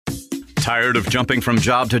Tired of jumping from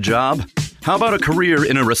job to job? How about a career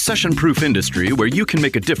in a recession-proof industry where you can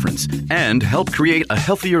make a difference and help create a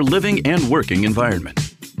healthier living and working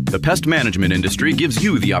environment? The pest management industry gives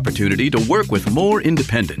you the opportunity to work with more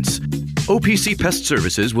independence. OPC Pest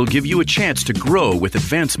Services will give you a chance to grow with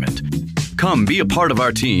advancement. Come be a part of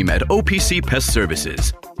our team at OPC Pest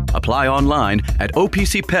Services. Apply online at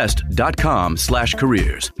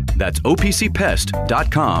opcpest.com/careers. That's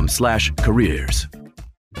opcpest.com/careers.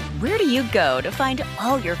 Where do you go to find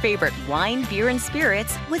all your favorite wine, beer, and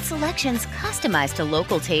spirits with selections customized to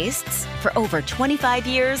local tastes? For over 25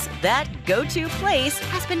 years, that go-to place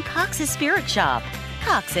has been Cox's Spirit Shop.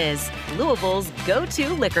 Cox's, Louisville's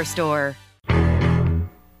go-to liquor store.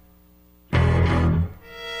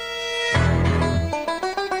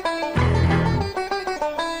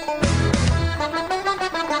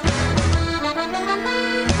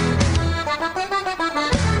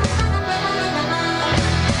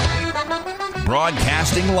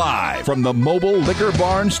 Broadcasting live from the Mobile Liquor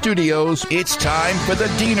Barn Studios, it's time for the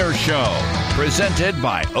Deener Show, presented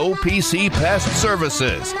by OPC Pest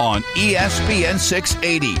Services on ESPN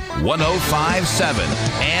 680, 105.7,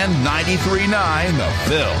 and 93.9 The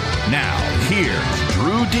Phil. Now, here's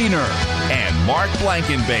Drew Deener and Mark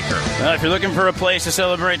Blankenbaker. If you're looking for a place to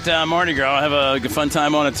celebrate Mardi Gras, have a fun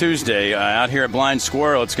time on a Tuesday out here at Blind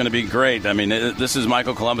Squirrel. It's going to be great. I mean, this is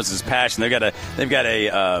Michael Columbus's passion. They've got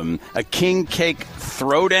a king cake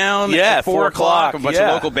throwdown at 4 o'clock. A bunch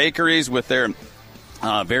of local bakeries with their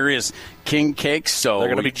various king cakes. So they're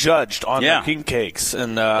going to be judged on their king cakes,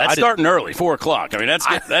 and that's starting early, 4 o'clock. I mean,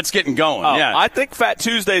 that's getting going. I think Fat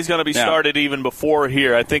Tuesday is going to be started even before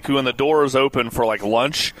here. I think when the doors open for like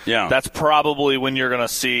lunch, that's probably when you're going to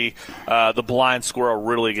see the Blind Squirrel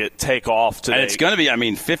really take off today. And it's going to be,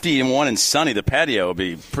 51 and sunny. The patio will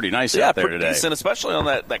be pretty nice out there today. Decent, especially on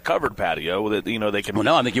that covered patio that they can. Well,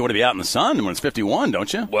 no, I think you want to be out in the sun when it's 51,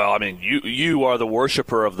 don't you? Well, I mean, you are the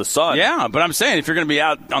worshiper of the sun. Yeah, but I'm saying if you're going to be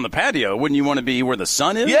out on the patio, wouldn't you want to be where the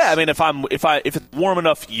sun is? Yeah, I mean, if it's warm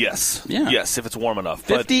enough, yes. Yeah. Yes, if it's warm enough.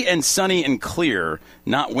 50 and sunny and clear,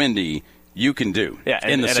 not windy, you can do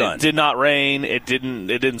in the sun. It did not rain. It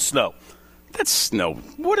didn't snow. That's snow.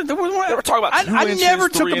 What they were talking about? I never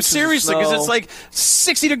took them seriously because it's like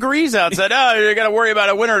 60 degrees outside. You got to worry about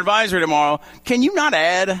a winter advisory tomorrow. Can you not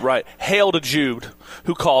add? Right. Hail to Jude,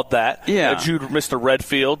 who called that. Yeah. Jude, Mr.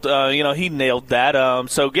 Redfield. He nailed that.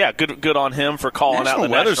 Good on him for calling out the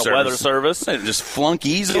National Weather Service. Just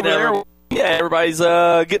flunkies over there. Yeah, everybody's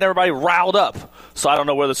getting everybody riled up. So I don't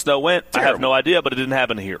know where the snow went. Terrible. I have no idea, but it didn't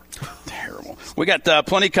happen here. Terrible. We got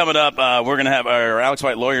plenty coming up. We're going to have our Alex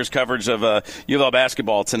White Lawyers coverage of U of L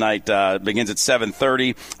basketball tonight. Begins at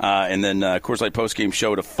 7:30, and then Coors Light postgame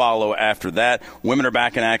show to follow after that. Women are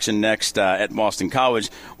back in action next at Boston College.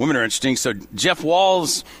 Women are interesting. So Jeff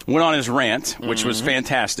Walz went on his rant, which was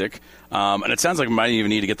fantastic. And it sounds like we might even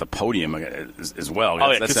need to get the podium as well.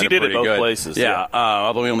 Oh, yeah, because he did it both places. Yeah,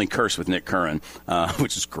 although he only cursed with Nick Curran,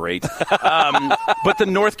 which is great. But the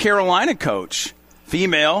North Carolina coach,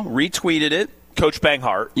 female, retweeted it. Coach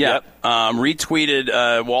Banghart. Yeah. Yep.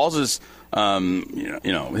 Retweeted Walz's,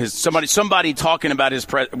 his somebody talking about his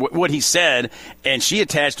what he said, and she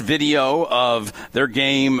attached video of their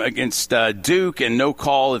game against Duke and no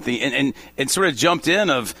call at the and sort of jumped in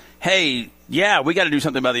of, hey, yeah, we got to do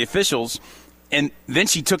something about the officials. And then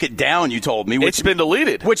she took it down, you told me. It's been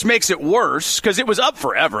deleted. Which makes it worse because it was up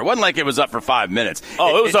forever. It wasn't like it was up for 5 minutes.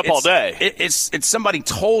 Oh, it was up all day. It's somebody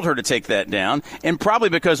told her to take that down, and probably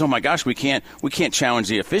because, oh my gosh, we can't challenge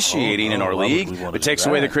the officiating in our league. It takes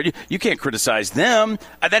away the credit. You can't criticize them.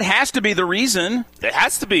 That has to be the reason. It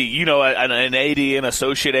has to be. An AD, an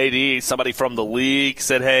associate AD, somebody from the league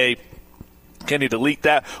said, hey, can you delete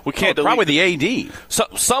that? We can't delete probably the AD. So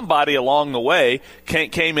somebody along the way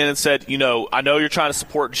came in and said, I know you're trying to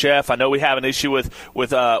support Jeff. I know we have an issue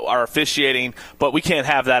with our officiating, but we can't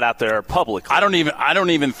have that out there publicly. I don't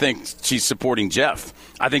even think she's supporting Jeff.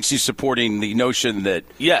 I think she's supporting the notion that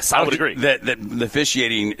I would agree that the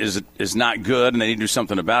officiating is not good and they need to do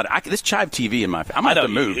something about it. This Chive TV in my I'm gonna have to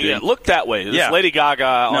move. Yeah, look that way. This Lady Gaga.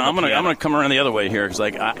 I'm gonna come around the other way here because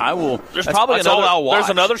I will. There's probably there's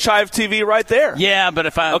another Chive TV right there. Yeah, but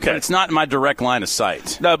it's not in my direct line of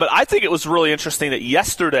sight. No, but I think it was really interesting that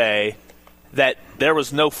yesterday that there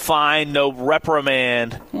was no fine, no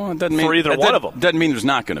reprimand for either one of them. Doesn't mean there's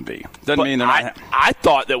not going to be. Doesn't mean they're not. I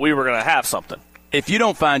thought that we were going to have something. If you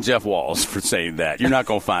don't find Jeff Walz for saying that, you're not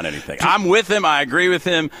going to find anything. I'm with him. I agree with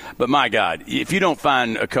him. But, my God, if you don't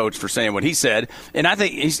find a coach for saying what he said, and I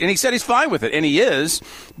think he said he's fine with it, and he is,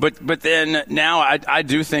 but then now I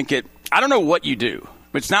do think I don't know what you do.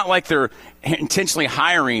 It's not like they're intentionally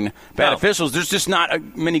hiring bad officials. There's just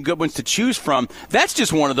not many good ones to choose from. That's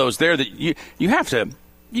just one of those there that you got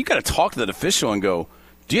to talk to that official and go,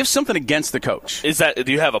 do you have something against the coach?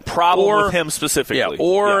 Do you have a problem with him specifically?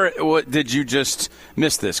 Yeah, What, did you just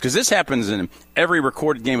miss this? Because this happens in every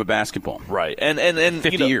recorded game of basketball. Right. And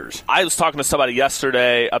 50 years. I was talking to somebody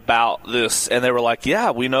yesterday about this, and they were like,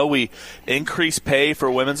 yeah, we know we increase pay for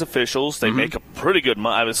women's officials. They make a pretty good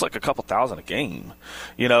money. It's like a couple $1,000 a game.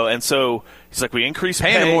 And so he's like, we increase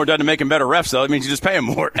pay. Paying them more doesn't make them better refs, though. It means you just pay them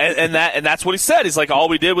more. and that's what he said. He's like, all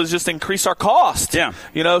we did was just increase our cost. Yeah.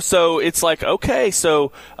 So it's like, okay,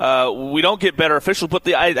 so we don't get better officials, but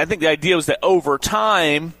I think the idea was that over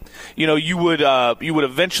time, you would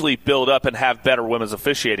eventually build up and have better women's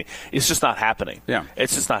officiating. It's just not happening. Yeah,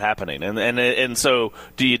 it's just not happening. And so,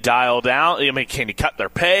 do you dial down? I mean, can you cut their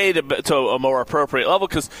pay to a more appropriate level?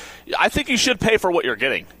 Because I think you should pay for what you're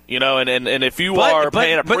getting. And if you are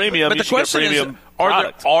paying a premium, you should get a premium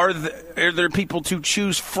product. Are there people to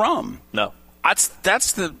choose from? No.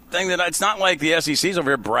 That's the thing that it's not like the SEC's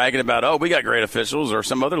over here bragging about. We got great officials, or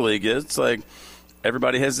some other league is. It's like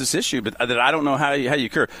everybody has this issue, but that I don't know how you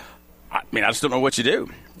cure. I mean, I just don't know what you do.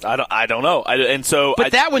 I don't know.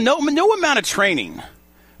 That one, no amount of training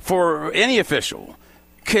for any official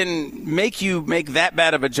can make you make that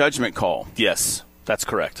bad of a judgment call. Yes, that's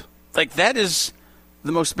correct. Like, that is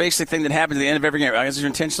the most basic thing that happens at the end of every game. I guess you're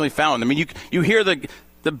intentionally fouling. I mean, you hear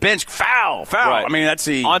the bench foul. Right. I mean, that's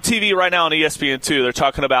on TV right now on ESPN2. They're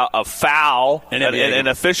talking about a foul. An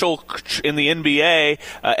official in the NBA,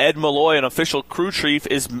 Ed Malloy, an official crew chief,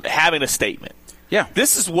 is having a statement. Yeah,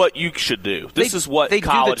 this is what you should do. This is what they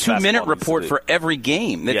college do. The 2-minute report for every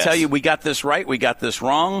game. They tell you, we got this right, we got this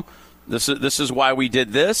wrong. This is why we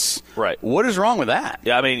did this. Right. What is wrong with that?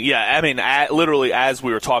 Yeah, I mean, literally as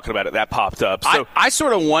we were talking about it, that popped up. So I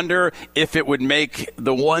sort of wonder if it would make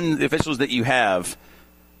the officials that you have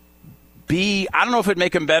I don't know if it'd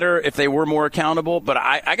make them better if they were more accountable, but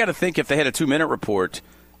I got to think if they had a 2-minute report,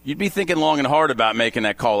 you'd be thinking long and hard about making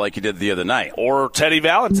that call like you did the other night. Or Teddy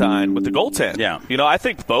Valentine with the goaltend. Yeah. I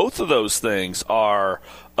think both of those things are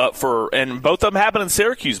up for, and both of them happen in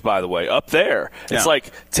Syracuse, by the way, up there. It's like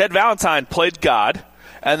Ted Valentine played God,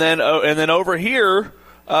 and then over here,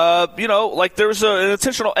 there's an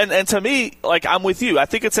intentional, and to me, I'm with you. I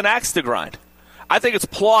think it's an axe to grind. I think it's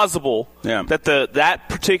plausible that that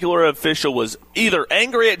particular official was either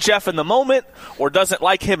angry at Jeff in the moment or doesn't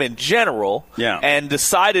like him in general and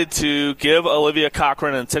decided to give Olivia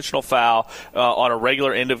Cochran an intentional foul on a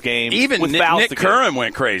regular end of game. Even with Nick Curran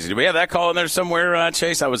went crazy. Do we have that call in there somewhere,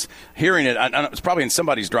 Chase? I was hearing it. It's probably in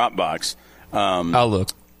somebody's Dropbox. I'll look.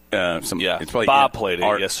 It's Bob played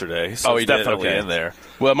it yesterday, so it's definitely in there.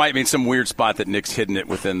 Well, it might be in some weird spot that Nick's hidden it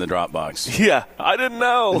within the Dropbox. Yeah, I didn't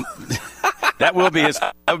know. That would be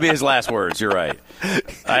his last words. You're right.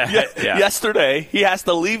 Yesterday, he has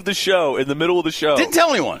to leave the show in the middle of the show. Didn't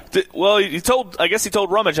tell anyone. I guess he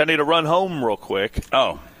told Rummage, I need to run home real quick.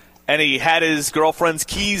 Oh. And he had his girlfriend's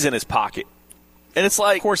keys in his pocket. And it's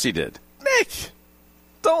like, of course he did. Nick,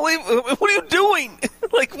 don't leave. What are you doing?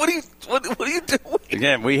 What are you doing?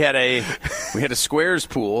 Again, we had a squares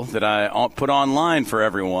pool that I put online for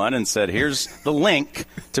everyone and said, here's the link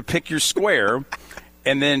to pick your square,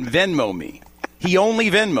 and then Venmo me. He only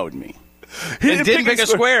Venmo'd me. He didn't pick a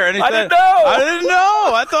square. And he said, I didn't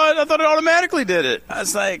know. I thought it automatically did it. I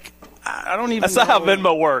was like, I don't even. That's not how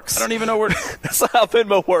Venmo works. I don't even know where. That's not how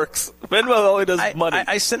Venmo works. Venmo only does money.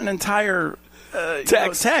 I sent an entire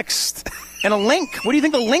text and a link. What do you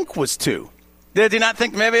think the link was to? Did you not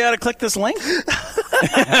think maybe I ought to click this link?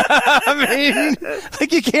 I mean,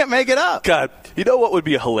 you can't make it up. God, you know what would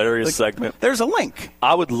be a hilarious segment? There's a link.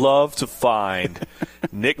 I would love to find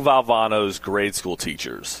Nick Valvano's grade school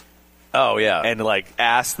teachers. Oh, yeah. And,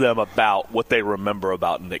 ask them about what they remember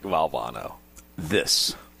about Nick Valvano.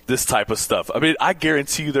 This type of stuff. I mean, I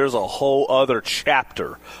guarantee you there's a whole other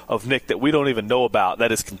chapter of Nick that we don't even know about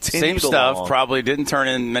that is continued Same stuff. along. Probably didn't turn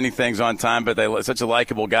in many things on time, but such a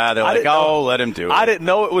likable guy. They're like, let him do it. I didn't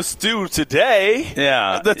know it was due today.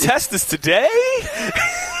 Yeah. The test is today?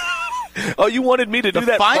 Oh, you wanted me to do that?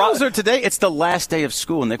 The finals are today? It's the last day of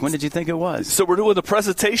school, Nick. When did you think it was? So we're doing the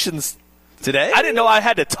presentations today? I didn't know I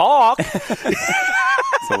had to talk.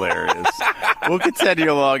 It's hilarious. We'll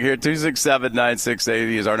continue along here.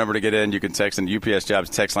 267-9680 is our number to get in. You can text in UPS Jobs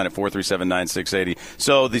text line at 437-9680.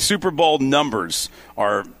 So the Super Bowl numbers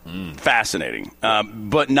are fascinating,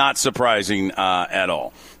 but not surprising at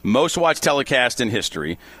all. Most watched telecast in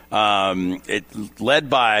history. It led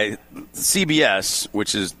by CBS,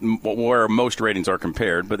 which is where most ratings are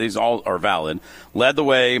compared, but these all are valid. Led the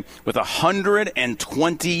way with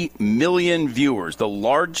 120 million viewers, the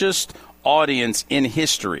largest audience in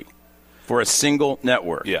history for a single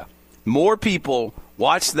network. Yeah. More people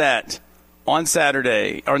watch that on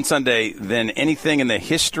Saturday or on Sunday than anything in the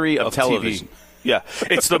history of television. TV. Yeah.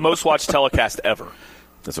 It's the most watched telecast ever.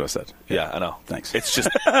 That's what I said. Yeah, I know. Thanks. It's just,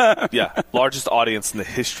 largest audience in the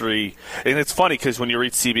history. And it's funny because when you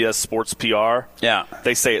read CBS Sports PR,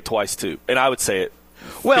 they say it twice too. And I would say it.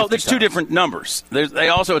 Well, there's two different numbers.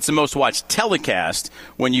 It's the most watched telecast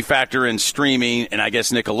when you factor in streaming and I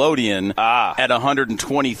guess Nickelodeon at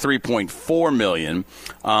 123.4 million.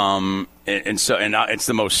 And it's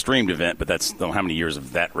the most streamed event, but that's how many years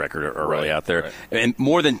of that record are really out there. Right. And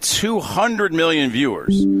more than 200 million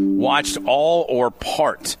viewers watched all or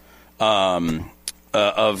part of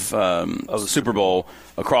the Super Bowl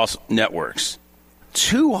across networks.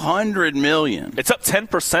 200 million. It's up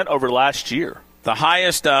 10% over last year. The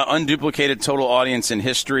highest unduplicated total audience in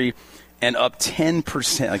history, and up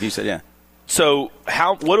 10%, like you said, yeah. So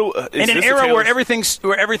in an era where everything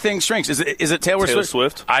shrinks, is it Taylor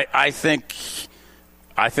Swift? I think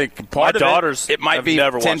part of it might be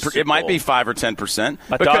 10%. It might be 5 or 10%.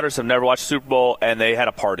 My daughters have never watched Super Bowl, and they had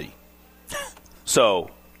a party.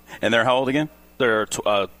 And they're how old again? They're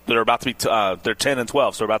about to be they're 10 and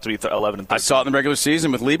 12, so they're about to be 11 and 13. I saw it in the regular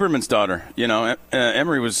season with Lieberman's daughter. You know,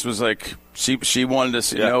 Emery was like she wanted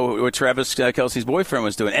to know what Travis Kelce's boyfriend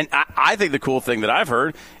was doing, and I think the cool thing that I've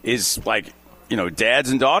heard is like dads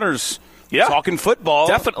and daughters talking football,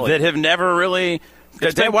 definitely, that have never really.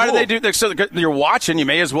 Why do they do that? So you're watching, you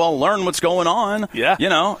may as well learn what's going on. Yeah.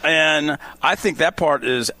 And I think that part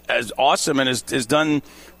is as awesome and has done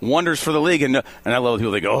wonders for the league. And I love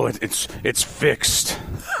people that go, it's fixed.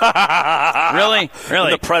 Really?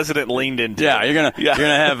 The president leaned into it. You're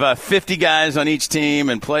gonna have 50 guys on each team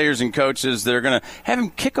and players and coaches that are gonna have him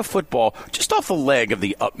kick a football just off the leg of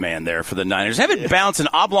the up man there for the Niners. Have it bounce an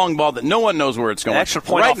oblong ball that no one knows where it's going. Extra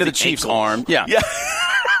point right off into the Chiefs' arm. Yeah.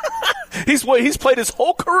 He's played his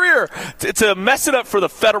whole career to mess it up for the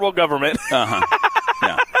federal government. Yeah.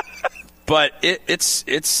 But it's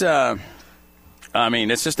just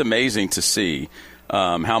amazing to see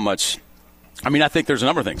how much. I mean, I think there's a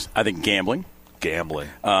number of things. I think gambling,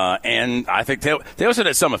 and I think they also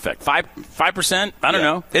had some effect. 5%. I don't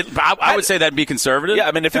know. I would say that'd be conservative. Yeah,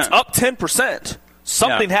 I mean, if it's up 10%.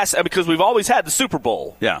 Something has to, because we've always had the Super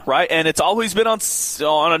Bowl, right? And it's always been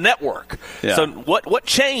on a network. Yeah. So what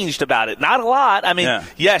changed about it? Not a lot. I mean,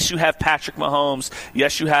 yes, you have Patrick Mahomes.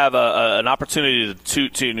 Yes, you have an opportunity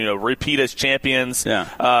to repeat as champions.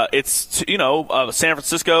 Yeah. It's San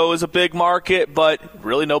Francisco is a big market, but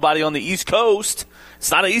really nobody on the East Coast.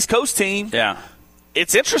 It's not an East Coast team. Yeah.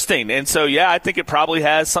 It's interesting. And so, I think it probably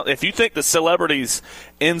has something. If you think the celebrities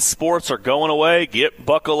in sports are going away,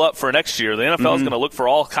 buckle up for next year. The NFL is going to look for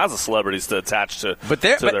all kinds of celebrities to attach to. But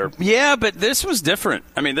this was different.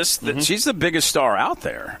 I mean, she's the biggest star out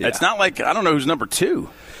there. Yeah. It's not like, I don't know who's number 2.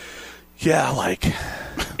 Yeah,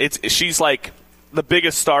 she's like the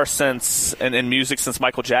biggest star in music since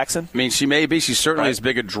Michael Jackson. I mean, she may be. She's certainly as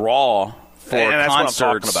big a draw for concerts. That's what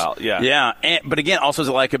I'm talking about. Yeah. But again, also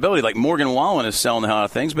the likability. Like Morgan Wallen is selling the hell out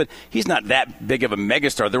of things, but he's not that big of a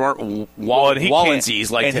megastar. There aren't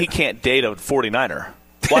Wallensies like. And he can't date a 49er.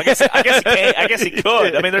 Well, I guess he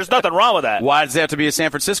could. I mean, there's nothing wrong with that. Why does it have to be a San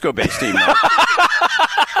Francisco-based team? I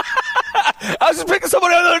was just picking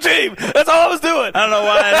somebody on another team. That's all I was doing. I don't know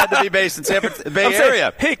why it had to be based in San Francisco Bay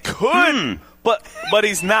Area. He could. But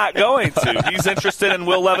he's not going to. He's interested in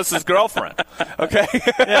Will Levis's girlfriend. Okay?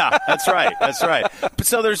 Yeah, that's right. But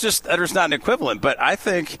so there's not an equivalent. But I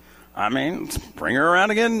think, bring her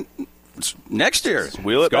around again next year.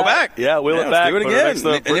 Wheel it back. Yeah, wheel it back. Do it again.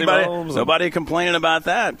 Nobody complaining about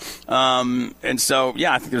that. And so,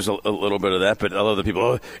 I think there's a little bit of that. But I love the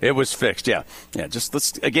people, it was fixed. Yeah.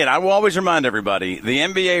 Again, I will always remind everybody, the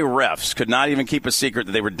NBA refs could not even keep a secret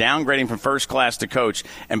that they were downgrading from first class to coach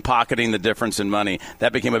and pocketing the difference in money.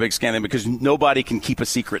 That became a big scandal because nobody can keep a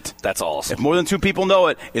secret. That's awesome. If more than 2 people know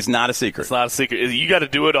it, it's not a secret. It's not a secret. You got to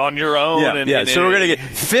do it on your own. So we're going to get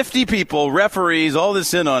 50 people, referees, all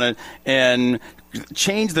this in on it, and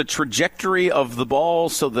change the trajectory of the ball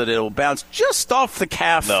so that it'll bounce just off the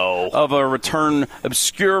calf of a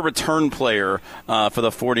obscure return player for the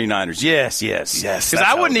 49ers. Yes. Because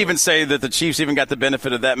I wouldn't even say that the Chiefs even got the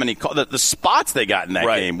benefit of that many calls. The spots they got in that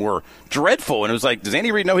game were dreadful. And it was like, does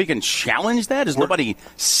Andy Reid know he can challenge that? Is nobody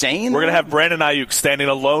saying We're going to have Brandon Ayuk standing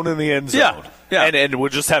alone in the end zone. Yeah. And we'll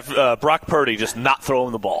just have Brock Purdy just not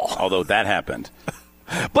throwing the ball. Although that happened.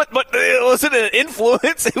 But it wasn't an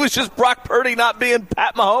influence. It was just Brock Purdy not being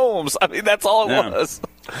Pat Mahomes. I mean, that's all it was.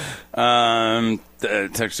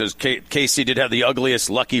 Text says KC did have the ugliest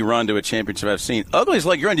lucky run to a championship I've seen. Ugliest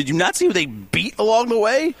lucky run. Did you not see who they beat along the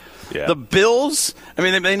way? Yeah. The Bills. I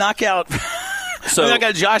mean, they knock out. So I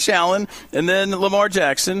got Josh Allen, and then Lamar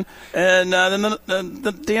Jackson, and then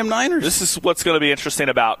the damn Niners. This is what's going to be interesting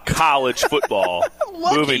about college football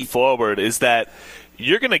moving forward is that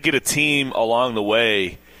you're going to get a team along the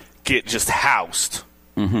way get just housed.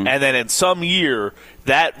 Mm-hmm. And then in some year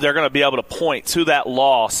that they're going to be able to point to that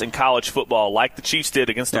loss in college football like the Chiefs did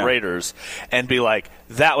against the Raiders and be like,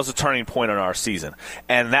 that was a turning point in our season.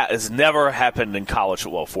 And that has never happened in college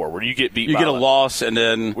football before, where you get beat by a loss and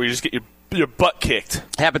then where you just get your butt kicked.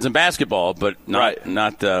 Happens in basketball, but not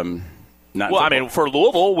well, football. I mean, for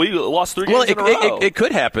Louisville, we lost 3 games in a row. It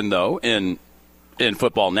could happen, though, in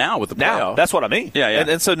football now with the playoff. That's what I mean. Yeah.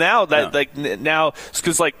 And so now now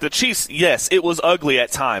because like the Chiefs, yes, it was ugly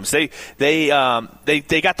at times. They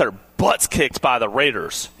got their butts kicked by the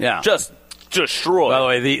Raiders. Yeah, just destroyed. By the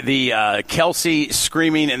way, the Kelsey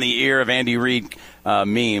screaming in the ear of Andy Reid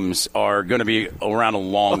memes are going to be around a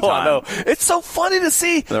long time. I know. It's so funny to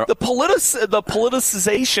see the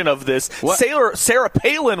politicization of this. Sarah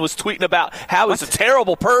Palin was tweeting about how he's a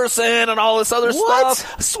terrible person and all this other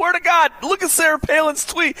stuff. I swear to God, look at Sarah Palin's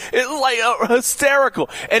tweet. It was like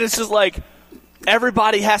hysterical. And it's just like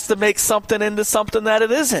everybody has to make something into something that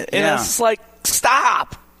it isn't. And it's just like,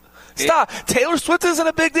 stop. Taylor Swift isn't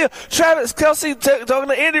a big deal. Travis Kelce talking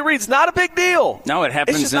to Andy Reid's not a big deal. No, it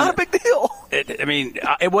happens. It's just not a big deal.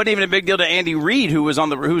 It wasn't even a big deal to Andy Reid, who's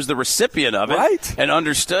the recipient of it, right? And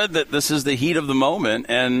understood that this is the heat of the moment.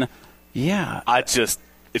 And it's just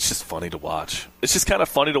funny to watch. It's just kind of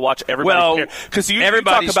funny to watch everybody. Because you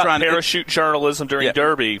talk about parachute journalism during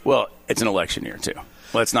Derby. Well, it's an election year too.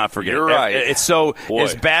 Let's not forget. You're right. It's so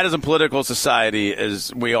as bad as a political society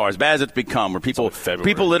as we are, as bad as it's become, where people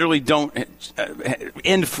literally don't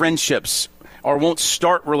end friendships or won't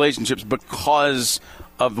start relationships because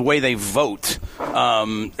of the way they vote.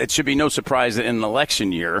 It should be no surprise that in an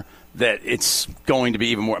election year that it's going to be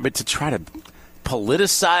even more. But to try to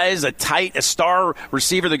politicize a star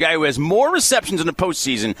receiver, the guy who has more receptions in the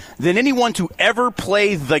postseason than anyone to ever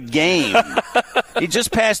play the game. He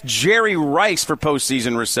just passed Jerry Rice for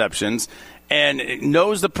postseason receptions, and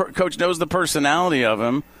coach knows the personality of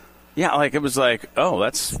him. Yeah, like it was like,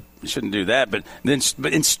 you shouldn't do that. But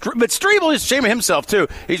Strebel is shaming himself too.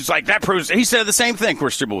 He's just like, that proves. He said the same thing. Of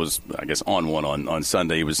course, Strebel was, I guess, on one on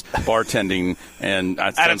Sunday. He was bartending and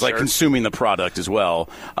sounds like consuming the product as well.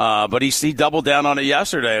 But he doubled down on it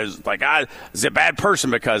yesterday. It was like, he's a bad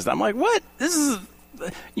person because I'm like, what? This is.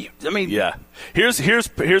 Here's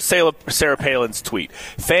Sarah Palin's tweet.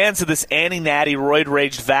 Fans of this Annie Natty,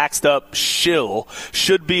 roid-raged, vaxxed up shill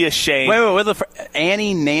should be ashamed. Wait,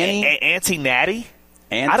 Annie Nanny? Auntie Natty?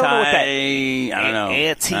 I don't know what that. I don't know.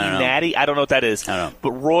 Auntie Natty? I don't know what that is. But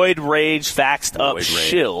roid-raged, vaxxed up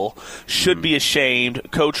shill should be ashamed.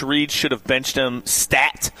 Coach Reid should have benched him.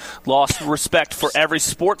 Stat. Lost respect for every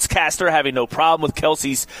sportscaster, having no problem with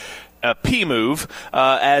Kelsey's P move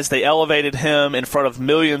as they elevated him in front of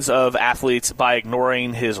millions of athletes by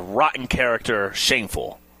ignoring his rotten character.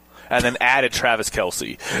 Shameful. And then added Travis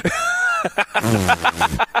Kelce.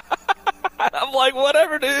 I'm like,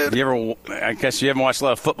 whatever, dude. I guess you haven't watched a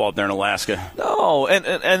lot of football up there in Alaska. No, and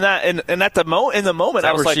at the moment,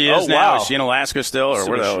 I was like, she is now? Is she in Alaska still, or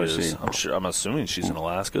where the hell is she? I'm assuming she's in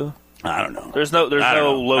Alaska. I don't know. There's no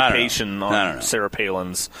location on Sarah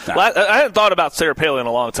Palin's. No. Well, I hadn't thought about Sarah Palin in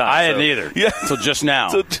a long time. I hadn't either. Yeah. Until just now.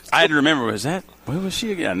 I had to remember, where was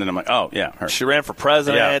she again? And then I'm like, oh, yeah, her. She ran for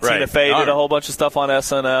president. Yeah, right. Tina Fey did a whole bunch of stuff on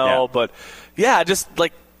SNL. Yeah. But, just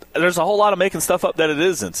like, there's a whole lot of making stuff up that it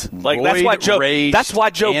isn't. Like, that's why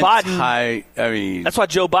Joe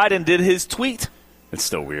Biden did his tweet. It's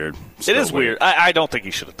still weird. It is weird. I don't think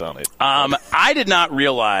he should have done it. I did not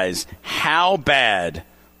realize how bad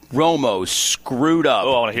Romo screwed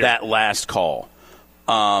up that last call.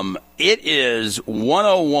 It is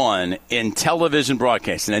 101 in television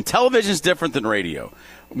broadcasting, and television is different than radio.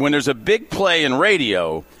 When there's a big play in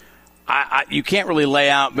radio, you can't really lay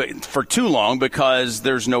out for too long because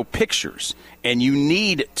there's no pictures, and you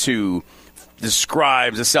need to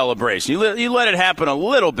describe the celebration. You let it happen a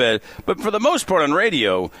little bit, but for the most part on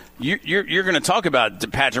radio, you're going to talk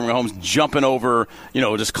about Patrick Mahomes jumping over,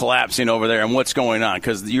 just collapsing over there and what's going on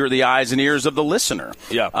because you're the eyes and ears of the listener.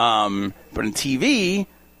 Yeah. But in TV,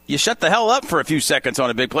 you shut the hell up for a few seconds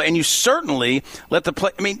on a big play, and you certainly let the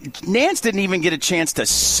play. I mean, Nance didn't even get a chance to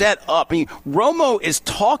set up. I mean, Romo is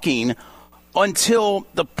talking until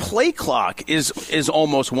the play clock is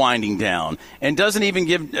almost winding down and doesn't even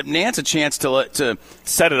give Nance a chance to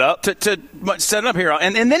set it up. To set it up here.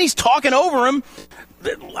 And then he's talking over him.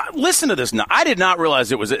 Listen to this now. I did not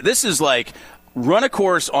realize it was – this is like run a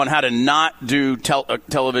course on how to not do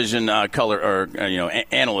television color or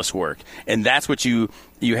analyst work. And that's what you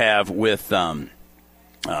have with Romo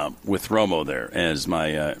there, as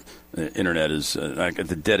my internet is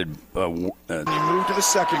the deaded. You move to the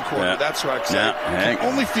second quarter. Yeah. That's right. Yeah.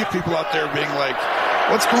 Only few people out there being like,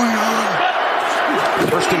 "What's going on?"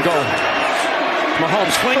 First and goal.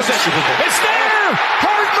 Mahomes swings it. It's there.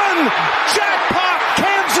 Hardman, jackpot,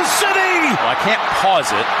 Kansas City. Well, I can't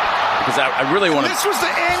pause it because I really want to. This was the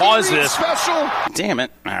Andy pause Reid this special. Damn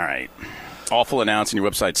it! All right, awful announcing. Your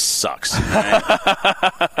website sucks.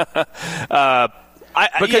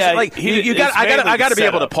 I got to be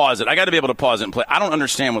able to pause it. I got to be able to pause it and play. I don't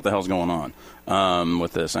understand what the hell's going on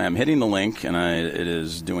with this. I am hitting the link, and it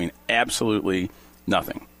is doing absolutely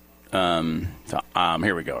nothing.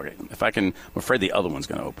 Here we go. Okay. If I can, I'm afraid the other one's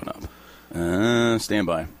going to open up. Stand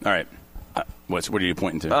by. All right. What are you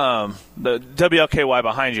pointing to? The WLKY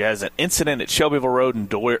behind you has an incident at Shelbyville Road in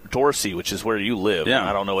Dorsey, which is where you live. Yeah.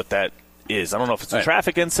 I don't know what that is. I don't know if it's a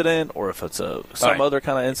traffic incident or if it's some other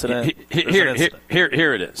kind of incident. Here it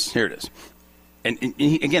is. Here it is. And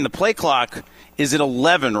again, the play clock is at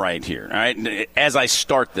 11 right here. All right, as I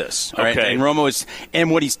start this. All right, okay. And Romo is,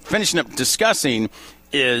 and what he's finishing up discussing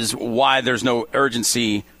is why there's no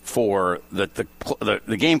urgency for the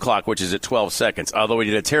game clock, which is at 12 seconds. Although he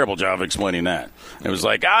did a terrible job of explaining that. It was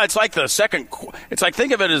like, it's like the second. It's like,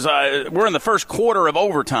 think of it as we're in the first quarter of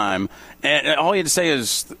overtime, and all you had to say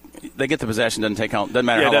is they get the possession. Doesn't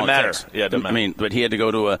matter how long it takes. Yeah, it doesn't matter. I mean, but he had to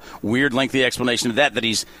go to a weird, lengthy explanation of that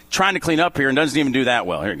he's trying to clean up here and doesn't even do that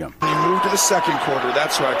well. Here you go. You move to the second quarter.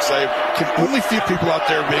 That's right. Because I can only few people out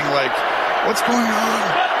there being like, "What's going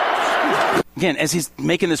on?" Again, as he's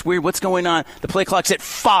making this weird, what's going on? The play clock's at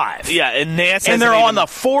 5. Yeah, and Nance and they're on the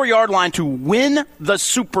 4-yard line to win the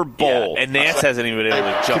Super Bowl. Yeah, and Nance hasn't even been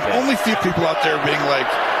able to jump in. Only few people out there being like,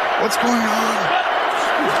 "What's going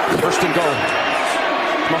on?" First and goal.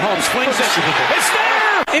 Mahomes swings it. It's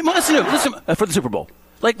there. Hey, listen for the Super Bowl.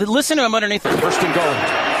 Like, listen to him underneath it. First and goal.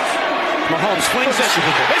 Mahomes swings it.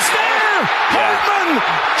 It's there. Hardman,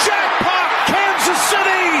 jackpot, Kansas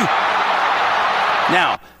City.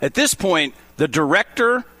 Now, at this point, the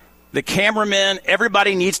director, the cameraman,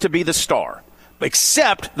 everybody needs to be the star,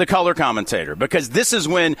 except the color commentator, because this is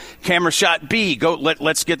when camera shot B,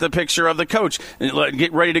 let's get the picture of the coach,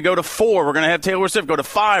 get ready to go to 4. We're going to have Taylor Swift go to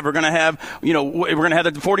 5. We're going to have, we're going to have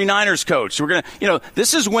the 49ers coach. We're going to,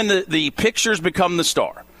 this is when the pictures become the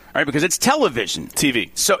star. All right, because it's television. TV.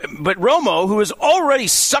 So, but Romo, who has already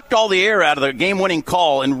sucked all the air out of the game-winning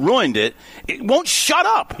call and ruined it won't shut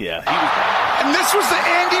up. Yeah. And this was the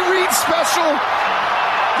Andy Reid special.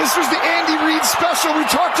 This was the Andy Reid special we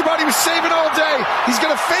talked about. He was saving all day. He's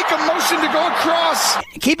going to fake a motion to go across.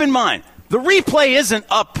 Keep in mind, the replay isn't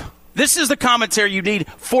up. This is the commentary you need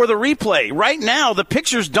for the replay. Right now, the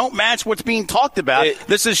pictures don't match what's being talked about.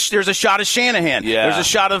 There's a shot of Shanahan. Yeah. There's a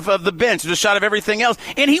shot of the bench. There's a shot of everything else.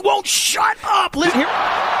 And he won't shut up. Listen here.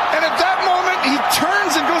 And at that moment, he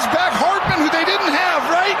turns and goes back Hardman, who they didn't have,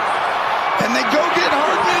 right? And they go get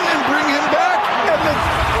Hardman and bring him back. And the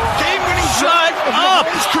game-winning shot of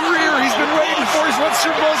Mahomes' career. He's been waiting for. He's won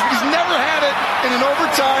Super Bowls, but he's never had it in an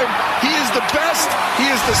overtime. He is the best. He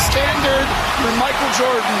is the standard. And Michael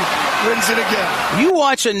Jordan wins it again. You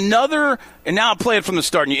watch another, and now I'll play it from the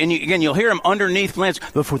start. And again, you'll hear him underneath Lance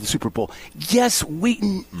before the Super Bowl. Yes,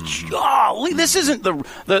 golly, this isn't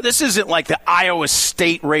this isn't like the Iowa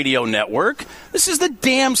State radio network. This is the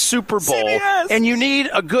damn Super Bowl, CBS. And you need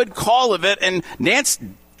a good call of it. And Nance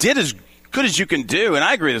did as good as you can do. And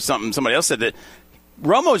I agree with something somebody else said, that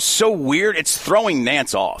Romo's so weird, it's throwing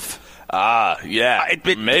Nance off. Yeah,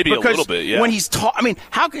 maybe a little bit. Yeah, when he's I mean,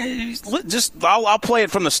 how can I'll play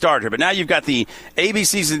it from the start here. But now you've got the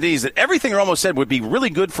ABCs and Ds that everything Romo said would be really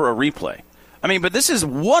good for a replay. I mean, but this is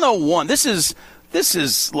 101. This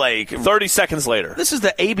is like 30 seconds later. This is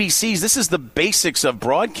the ABCs. This is the basics of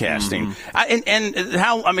broadcasting.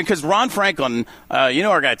 Because Ron Franklin,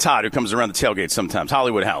 our guy Todd, who comes around the tailgate sometimes,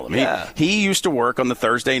 Hollywood Hallam. Yeah. He used to work on the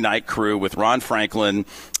Thursday night crew with Ron Franklin.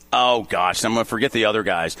 Oh, gosh, I'm going to forget the other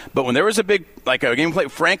guys. But when there was a big, like a game play,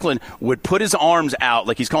 Franklin would put his arms out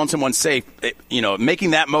like he's calling someone safe,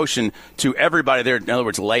 making that motion to everybody there. In other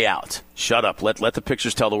words, lay out. Shut up. Let the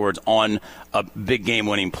pictures tell the words on a big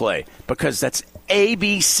game-winning play. Because that's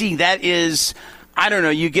ABC. That is I don't know.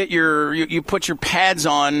 You get you put your pads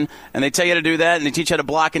on, and they tell you how to do that, and they teach you how to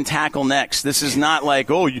block and tackle next. This is not like,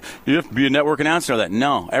 you have to be a network announcer or that.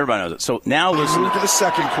 No, everybody knows it. So now listen to the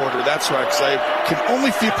second quarter. That's right, because I can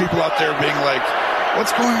only feel people out there being like,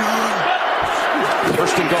 what's going on?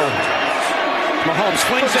 First and goal. Mahomes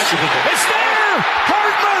swings it. It's there!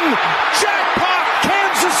 Hardman! Jackpot!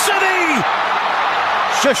 Kansas City!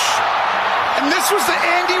 Shush. And this was the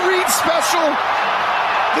Andy Reid special.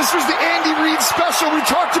 This was the Andy Reid special we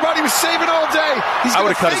talked about. He was saving all day. He's going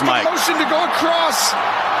to fake a motion to go across.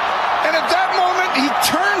 And at that moment, he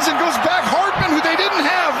turns and goes back Hardman, who they didn't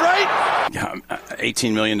have, right?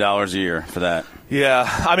 $18 million a year for that. Yeah,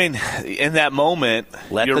 I mean, in that moment,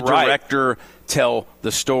 let the director tell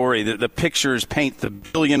the story. The pictures paint the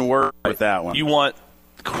billion words with that one. You want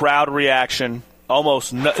crowd reaction.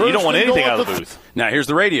 Almost you don't want anything out of the booth. Now, here's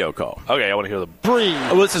the radio call. Okay, I want to hear the 3.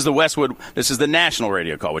 Oh, this is the Westwood. This is the national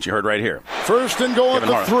radio call, which you heard right here. First and goal at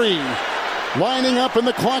the 3. Lining up in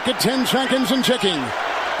the clock at 10 seconds and ticking.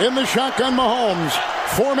 In the shotgun, Mahomes.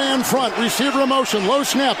 4-man front. Receiver in motion. Low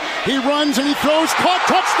snap. He runs and he throws. Caught.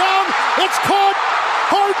 Touchdown. It's caught.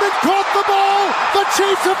 Hardman caught the ball. The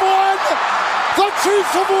Chiefs have won. The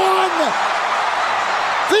Chiefs have won.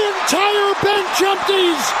 The entire bench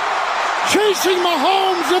empties. Chasing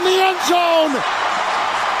Mahomes in the end zone.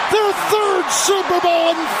 Their 3rd Super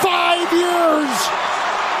Bowl in 5 years.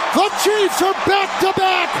 The Chiefs are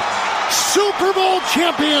back-to-back Super Bowl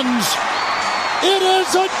champions. It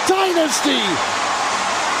is a dynasty.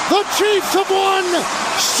 The Chiefs have won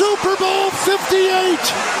Super Bowl 58,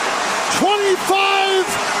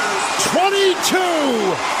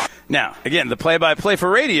 25-22. Now, again, the play-by-play for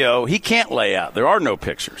radio, he can't lay out. There are no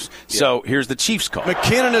pictures. Yeah. So here's the Chiefs call.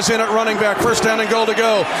 McKinnon is in at running back. First down and goal to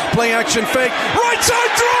go. Play action fake. Right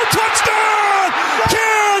side throw. Touchdown!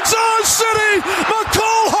 Kansas City!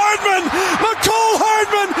 Mecole Hardman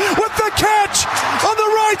with the catch on the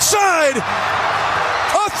right side.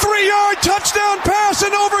 A 3-yard touchdown pass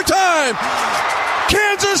in overtime.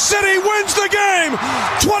 Kansas City wins the game.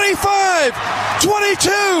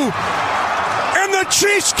 25-22. And the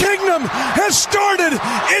Chiefs Kingdom has started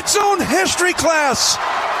its own history class,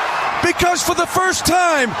 because for the first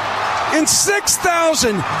time in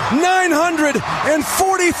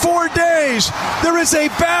 6,944 days, there is a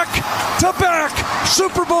back-to-back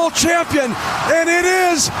Super Bowl champion, and it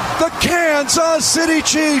is the Kansas City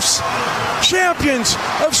Chiefs, champions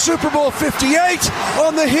of Super Bowl 58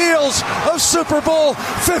 on the heels of Super Bowl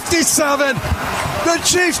 57. The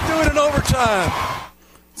Chiefs do it in overtime.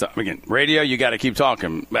 So, again, radio, you got to keep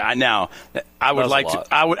talking. Now, I would like to.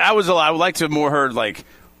 I would like to have more heard like,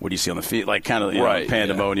 what do you see on the field? Like kind of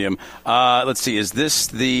pandemonium. Yeah. Let's see. Is this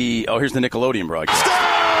the? Oh, here's the Nickelodeon broadcast.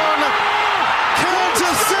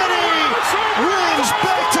 Kansas City wins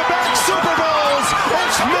back-to-back Super Bowls.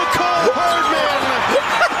 It's Mecole Hardman.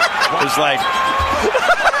 It's like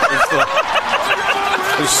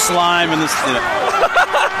there's slime in this.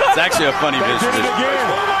 It's actually a funny visual.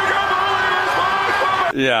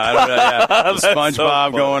 Yeah, I don't know. Yeah.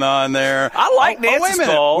 SpongeBob going on there. I like Nance's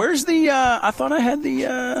call. Where's the? I thought I had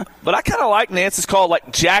the. But I kind of like Nance's call,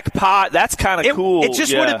 like jackpot. That's kind of cool. It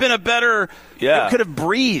just would have been a better. Yeah, it could have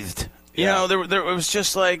breathed. You know, there it was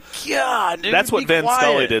just like, God. Dude, that's what Vin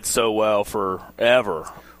Scully did so well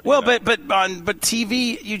forever. Well, but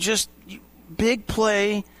TV, big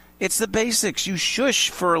play. It's the basics. You shush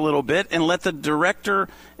for a little bit and let the director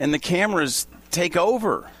and the cameras take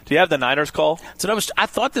over. Do you have the Niners call? So I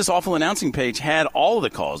thought this awful announcing page had all of the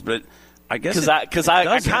calls, but I guess because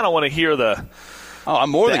I kind of want to hear the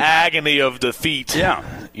agony of defeat. Yeah,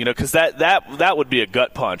 because that would be a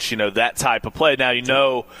gut punch. That type of play. Now you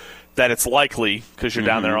know that it's likely because you're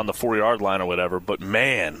down there on the 4-yard line or whatever. But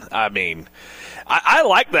man, I mean, I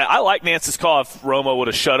like that. I like Nance's call if Romo would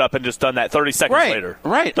have shut up and just done that 30 seconds later.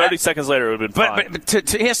 Right, 30 seconds later it would have been fine. But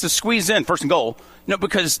he has to squeeze in first and goal.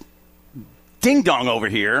 Because Ding Dong over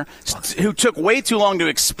here, who took way too long to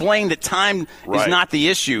explain that time is not the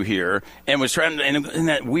issue here, and was trying to, and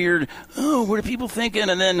that weird, what are people thinking?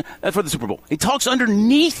 And then that's for the Super Bowl. He talks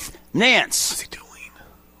underneath Nance. What's he doing?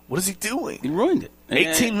 What is he doing? He ruined it.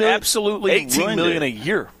 18 million, absolutely. $18 million a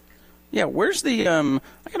year. Yeah, where's the I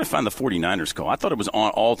got to find the 49ers call. I thought it was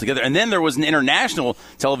on all together. And then there was an international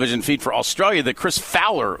television feed for Australia that Chris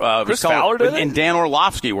Fowler and Dan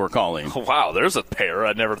Orlovsky were calling. Oh, wow, there's a pair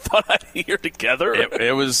I never thought I'd hear together.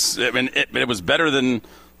 It was better than,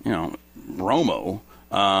 Romo.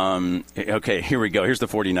 Okay, here we go. Here's the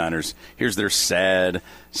 49ers. Here's their sad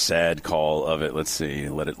call of it. Let's see.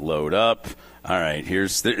 Let it load up. All right,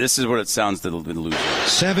 this is what it sounds to the loser.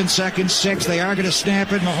 7 seconds, 6. They are going to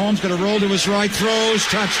snap it. Mahomes going to roll to his right, throws,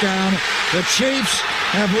 touchdown. The Chiefs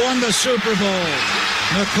have won the Super Bowl.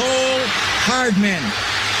 Mecole Hardman.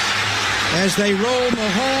 As they roll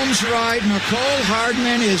Mahomes right, Mecole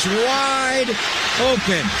Hardman is wide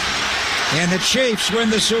open. And the Chiefs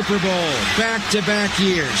win the Super Bowl back-to-back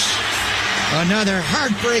years. Another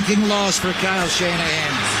heartbreaking loss for Kyle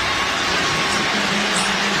Shanahan.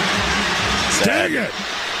 Dang it.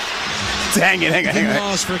 Hang on.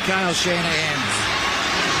 Loss for Kyle Shanahan.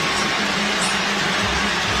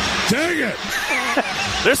 Dang it.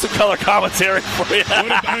 There's some color commentary for you.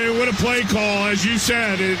 What a play call. As you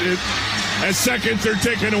said, as seconds are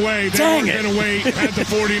ticking away, they were going to wait, had the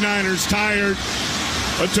 49ers tired.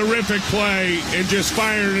 A terrific play and just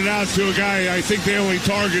firing it out to a guy I think they only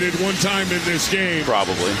targeted one time in this game.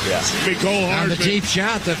 Probably, yeah. Mecole Hardman. On the deep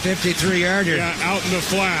shot, the 53-yarder. Yeah, out in the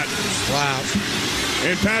flat. Wow.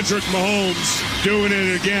 And Patrick Mahomes doing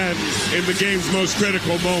it again in the game's most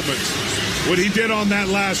critical moments. What he did on that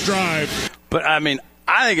last drive. But, I mean,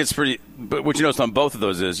 I think it's pretty – but what you noticed on both of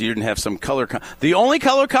those is you didn't have some color the only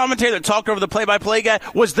color commentator that talked over the play-by-play guy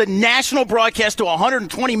was the national broadcast to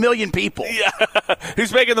 120 million people. Yeah.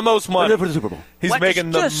 He's making the most money. For the Super Bowl. He's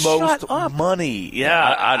making the most money.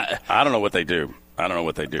 Yeah. I don't know what they do. I don't know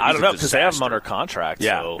because they have him under contract.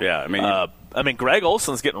 Yeah, so, yeah. I mean, Greg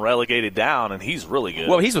Olson's getting relegated down, and he's really good.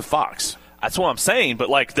 Well, he's with Fox. That's what I'm saying, but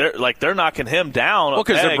they're knocking him down. Well,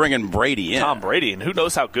 because they're bringing Brady in. Tom Brady, and who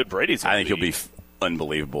knows how good Brady's going to be. I think he'll be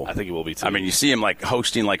unbelievable. I think he will be too. I mean, you see him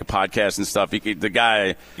hosting a podcast and stuff. The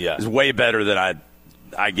guy is way better than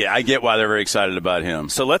I get why they're very excited about him.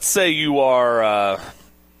 So let's say you are, I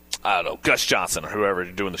don't know, Gus Johnson or whoever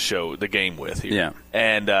you're doing the game with here. Yeah.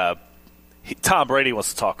 And Tom Brady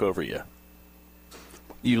wants to talk over you.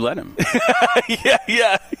 You let him.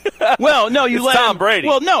 yeah. Well, no, you let Tom him. Brady.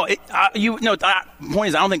 Well, no, the point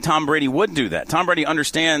is, I don't think Tom Brady would do that. Tom Brady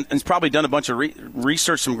understands and has probably done a bunch of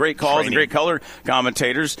research, some great calls and great color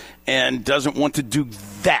commentators, and doesn't want to do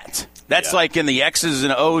that. That's like in the X's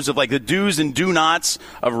and O's of the do's and do nots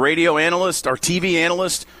of radio analyst or TV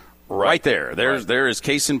analyst. Right there. There is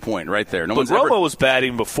case in point right there. But Romo was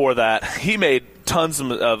batting before that. He made tons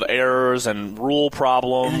of errors and rule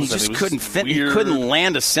problems. And he just couldn't fit. Weird. He couldn't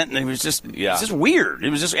land a sentence. It was just weird. It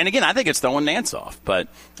was just, and again, I think it's throwing Nance off. But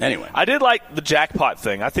anyway. I did like the jackpot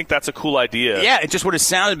thing. I think that's a cool idea. Yeah, it just would have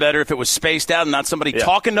sounded better if it was spaced out and not somebody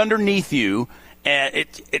talking underneath you. And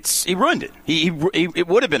he ruined it. It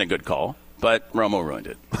would have been a good call, but Romo ruined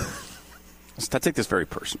it. I take this very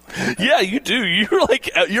personally. Yeah, you do.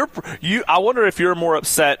 I wonder if you're more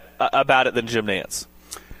upset about it than Jim Nance.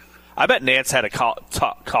 I bet Nance had a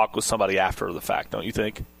talk with somebody after the fact, don't you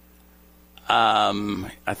think?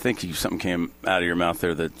 I think something came out of your mouth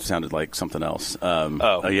there that sounded like something else.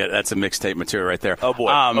 Yeah, that's a mixtape material right there. Oh,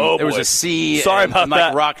 boy. There was a C. Sorry about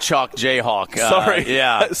that. Rock Chalk Jayhawk. Sorry.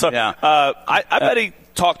 Yeah. Sorry. Yeah. I bet he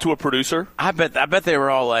talked to a producer. I bet they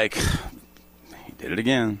were all like, he did it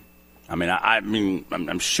again. I mean,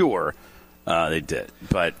 I'm sure they did.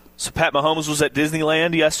 But so Pat Mahomes was at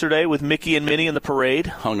Disneyland yesterday with Mickey and Minnie in the parade.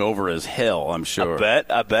 Hung over as hell, I'm sure.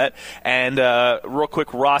 I bet. And real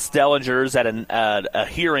quick, Ross Dellinger's at a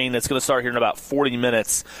hearing that's going to start here in about 40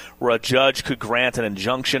 minutes where a judge could grant an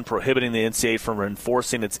injunction prohibiting the NCAA from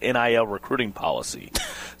enforcing its NIL recruiting policy.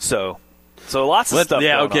 So lots of stuff.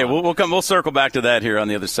 Yeah, okay. On. We'll circle back to that here on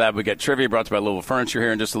the other side. We got trivia brought to you by Louisville Furniture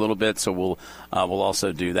here in just a little bit, so we'll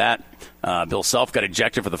also do that. Bill Self got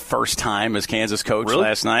ejected for the first time as Kansas coach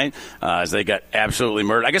last night as they got absolutely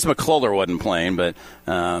murdered. I guess McCullough wasn't playing, but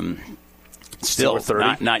still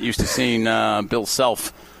not used to seeing Bill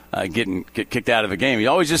Self get kicked out of a game. He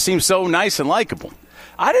always just seems so nice and likable.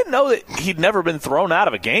 I didn't know that he'd never been thrown out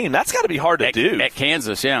of a game. That's got to be hard to do. At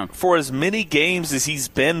Kansas, yeah. For as many games as he's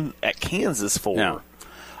been at Kansas for. Yeah.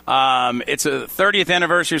 It's a 30th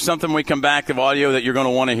anniversary or something. We come back of audio that you're going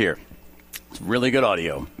to want to hear. It's really good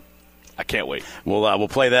audio. I can't wait. We'll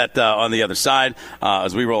play that on the other side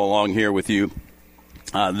as we roll along here with you.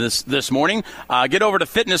 This morning, get over to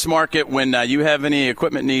Fitness Market when you have any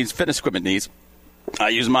fitness equipment needs. I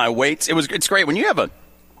use my weights. It's great when you have a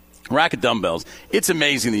rack of dumbbells. It's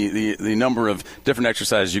amazing the number of different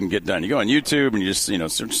exercises you can get done. You go on YouTube and you just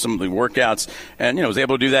search some of the workouts. And I was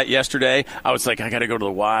able to do that yesterday. I was like, I got to go to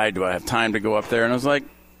the Y. Do I have time to go up there? And I was like,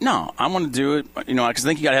 No, I want to do it, because I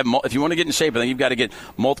think you got to have, if you want to get in shape, I think you've got to get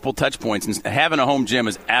multiple touch points. And having a home gym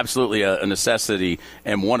is absolutely a necessity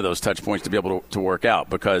and one of those touch points to be able to work out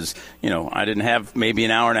because, I didn't have maybe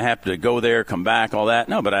an hour and a half to go there, come back, all that.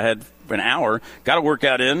 No, but I had an hour, got a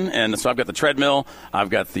workout in, and so I've got the treadmill, I've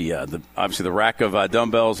got the obviously the rack of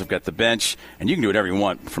dumbbells, I've got the bench, and you can do whatever you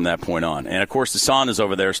want from that point on. And of course, the saunas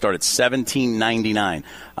over there start at $17.99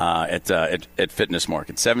 at Fitness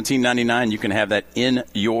Market. $17.99. You can have that in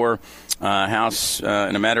your house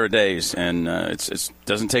in a matter of days, and it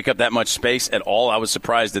doesn't take up that much space at all. I was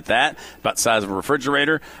surprised at that, about the size of a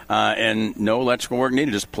refrigerator, and no electrical work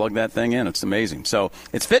needed. Just plug that thing in. It's amazing. So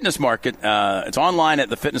it's Fitness Market. It's online at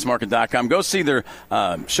thefitnessmarket.com. Go see their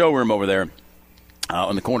showroom over there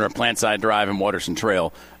on the corner of Plantside Drive and Waterson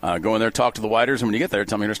Trail. Go in there, talk to the Whiters, and when you get there,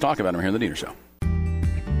 tell me to talk about them here on the Deener Show.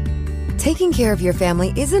 Taking care of your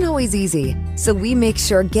family isn't always easy, so we make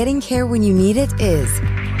sure getting care when you need it is.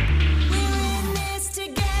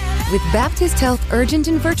 With Baptist Health Urgent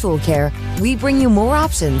and Virtual Care, we bring you more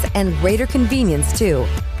options and greater convenience, too.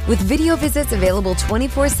 With video visits available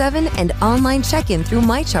 24/7 and online check-in through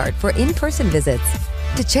MyChart for in-person visits.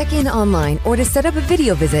 To check in online or to set up a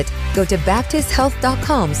video visit, go to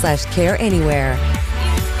baptisthealth.com/careanywhere.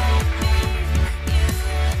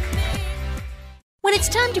 When it's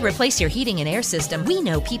time to replace your heating and air system, we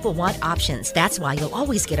know people want options. That's why you'll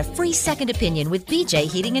always get a free second opinion with BJ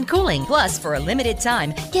Heating and Cooling. Plus, for a limited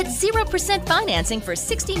time, get 0% financing for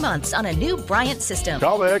 60 months on a new Bryant system.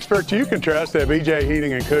 Call the experts you can trust at BJ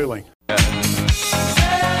Heating and Cooling.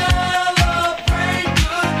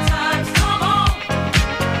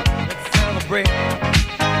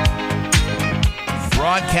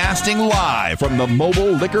 Broadcasting live from the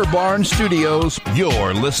Mobile Liquor Barn Studios,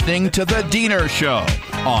 you're listening to The Deener Show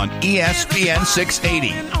on ESPN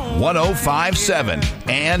 680, 105.7,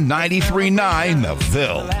 and 93.9 The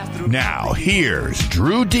Ville. Now, here's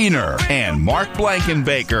Drew Deener and Mark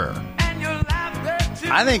Blankenbaker.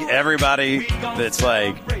 I think everybody that's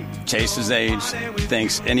like Chase's age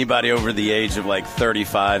thinks anybody over the age of like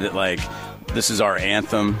 35 that like this is our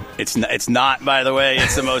anthem. It's not, by the way.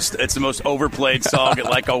 It's the most overplayed song at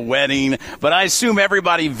like a wedding. But I assume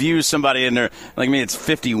everybody views somebody in there like me. It's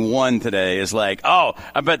 51 today. Is like, oh,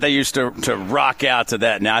 I bet they used to rock out to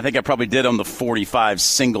that. Now I think I probably did on the 45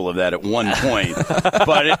 single of that at one point.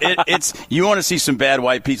 But it's you want to see some bad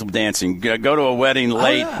white people dancing? Go to a wedding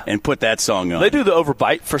late and put that song on. They do the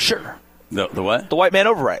overbite for sure. The what? The white man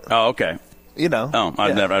overbite. Oh, okay. I've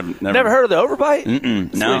never heard of the overbite.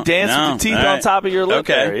 No, you dance with the teeth on top of your lip.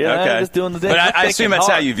 Okay, just doing the dance. But I assume that's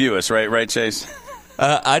how you view us, right, Chase?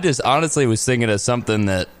 I just honestly was thinking of something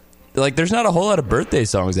that, like, there's not a whole lot of birthday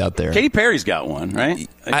songs out there. Katy Perry's got one, right?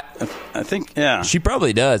 I think, yeah, she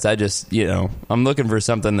probably does. I just, I'm looking for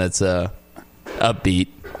something that's upbeat.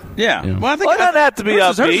 Yeah, well, I think it doesn't have to be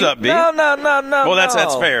upbeat. No. Well, that's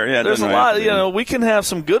fair. Yeah, there's a lot. We can have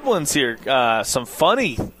some good ones here, some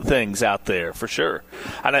funny things out there for sure.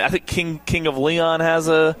 I think King of Leon has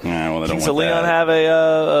a. Kings of Leon have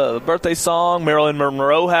a birthday song. Marilyn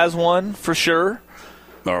Monroe has one for sure.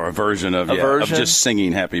 Or a version of just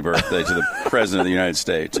singing "Happy Birthday" to the President of the United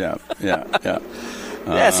States. Yeah.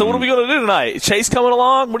 So what are we going to do tonight? Chase coming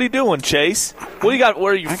along? What are you doing, Chase? What do you got?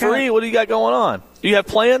 Where are you free? What do you got going on? Do you have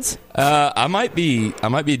plans? I might be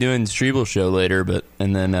doing Strebel show later,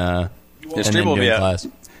 Strebel will be class.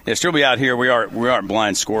 Yeah, Strebel will be out here. We are at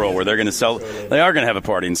Blind Squirrel, where they are going to have a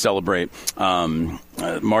party and celebrate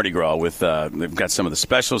Mardi Gras with. They've got some of the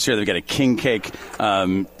specials here. They've got a king cake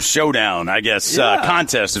showdown, I guess,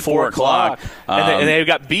 contest at 4 o'clock. And they've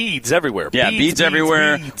got beads everywhere. Yeah, beads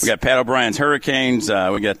everywhere. Beads. We got Pat O'Brien's Hurricanes.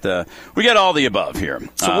 We got all the above here.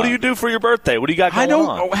 So what do you do for your birthday? What do you got going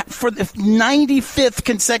on? For the 95th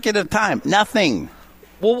consecutive time, nothing.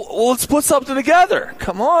 Well, let's put something together.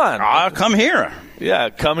 Come on. Come here. Yeah,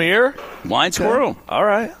 come here. Blind Squirrel. All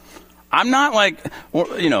right. I'm not like,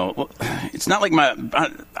 it's not like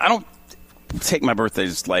I don't take my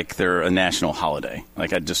birthdays like they're a national holiday.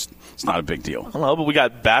 Like it's not a big deal. I don't know, but we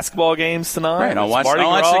got basketball games tonight. Right, I'll watch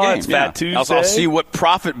the game. It's Fat Tuesday. I'll see what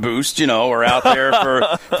profit boost, are out there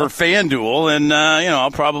for FanDuel, and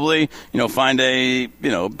I'll probably, find a,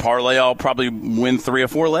 parlay I'll probably win 3 or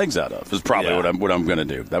 4 legs out of. Is probably what I'm going to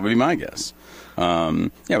do. That would be my guess. We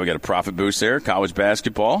got a profit boost there. College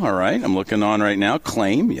basketball. All right. I'm looking on right now.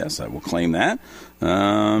 Claim. Yes, I will claim that.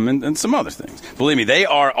 And some other things. Believe me, they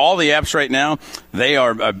are all the apps right now. They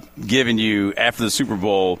are giving you after the Super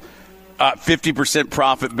Bowl 50%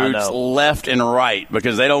 profit boots left and right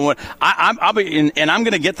because they don't want. I'll be in, and I'm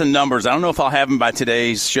going to get the numbers. I don't know if I'll have them by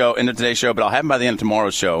today's show, but I'll have them by the end of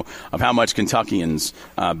tomorrow's show of how much Kentuckians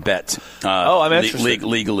bet. I'm interested.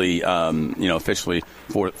 Legally, officially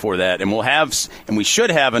for that, and we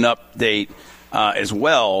should have an update as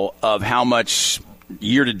well of how much.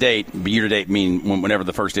 Year to date mean whenever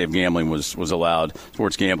the first day of gambling was allowed,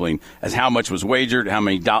 sports gambling, as how much was wagered, how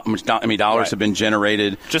many dollars have been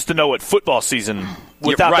generated. Just to know what football season,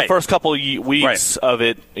 without the first couple of weeks of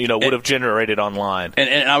it, would have generated online.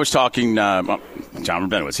 And I was talking, John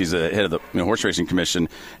Rabinowitz, he's the head of the Horse Racing Commission,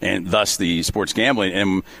 and thus the sports gambling,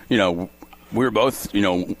 and we were both,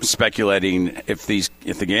 speculating if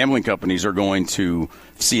the gambling companies are going to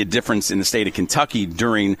see a difference in the state of Kentucky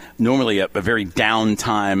during normally a very down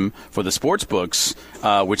time for the sports books,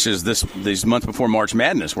 which is these months before March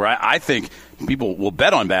Madness, where I think people will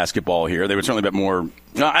bet on basketball here. They would certainly bet more.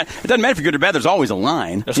 It doesn't matter if you're good or bad. There's always a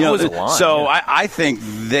line. There's always a line. So yeah. I think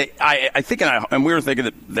and we were thinking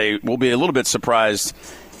that they will be a little bit surprised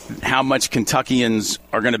how much Kentuckians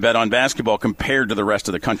are going to bet on basketball compared to the rest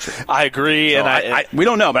of the country. I agree, so and we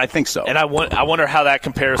don't know, but I think so. And I wonder how that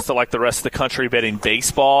compares to like the rest of the country betting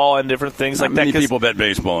baseball and different things like that. Many people bet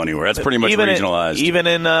baseball anywhere. That's pretty much regionalized. Even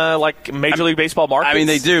in like Major League Baseball markets. I mean,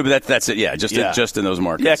 they do, but that's it. Yeah, just in those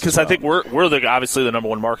markets. Yeah, because I think we're obviously the number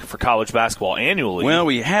one market for college basketball annually. Well,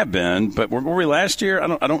 we have been, but were we last year?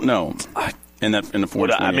 I don't know. In the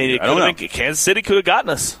 420. I mean, Kansas City could have gotten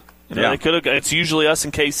us. They could have. It's usually us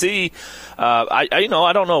and KC.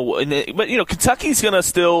 I don't know, but Kentucky's going to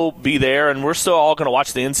still be there, and we're still all going to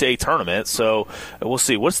watch the NCAA tournament. So we'll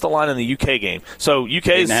see. What's the line in the UK game? So UK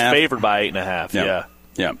is favored by 8.5.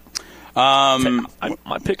 Yeah. I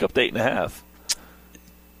might pick up the 8.5.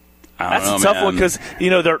 That's a tough one because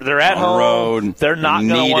they're at home. Road. They're not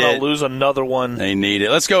going to want to lose another one. They need it.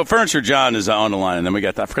 Let's go. Furniture John is on the line, and then we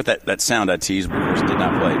got I forgot that sound I teased, but of course did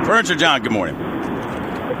not play. Furniture John, good morning.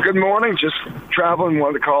 Good morning. Just traveling.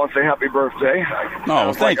 Wanted to call and say happy birthday.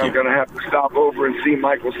 Thank you. I'm going to have to stop over and see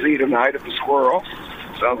Michael C. tonight at the Squirrel.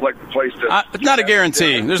 Sounds like the place to. It's not a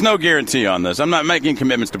guarantee. There's no guarantee on this. I'm not making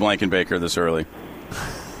commitments to Blankenbaker this early.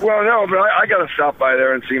 Well, no, but I got to stop by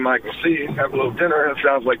there and see Michael C. Have a little dinner. It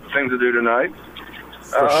sounds like the thing to do tonight.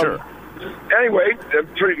 For sure. Anyway,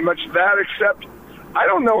 pretty much that. Except I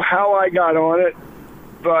don't know how I got on it,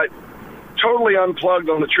 but. Totally unplugged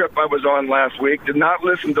on the trip I was on last week. Did not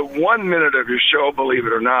listen to 1 minute of your show, believe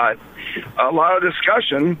it or not. A lot of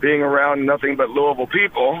discussion, being around nothing but Louisville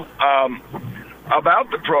people, about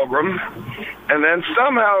the program. And then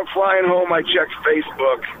somehow flying home, I checked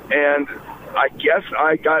Facebook, and I guess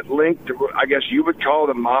I got linked to, I guess you would call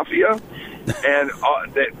the mafia. And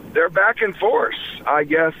they're back in force. I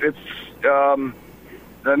guess it's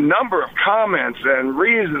the number of comments and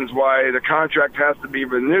reasons why the contract has to be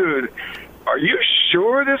renewed. Are you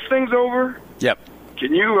sure this thing's over? Yep.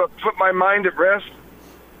 Can you put my mind at rest?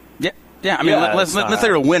 Yeah. I mean, let's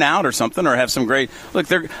say win out or something, or have some great look.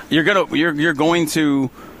 You're going to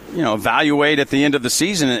evaluate at the end of the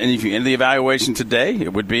season, and if you end the evaluation today,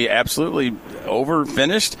 it would be absolutely over,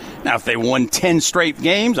 finished. Now, if they won 10 straight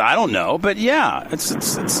games, I don't know, but yeah, it's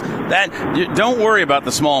that. Don't worry about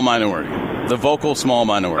the small minority, the vocal small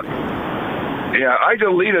minority. Yeah, I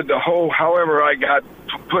deleted the whole. However, I got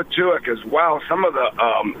put to it because some of the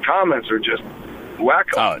comments are just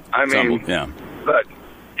wacko. But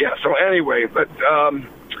yeah. So anyway,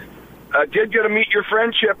 I did get to meet your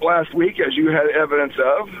friendship last week, as you had evidence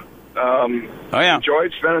of.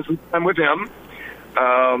 Enjoyed spending some time with him.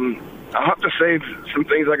 I'll have to save some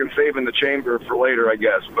things I can save in the chamber for later, I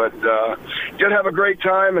guess. But did have a great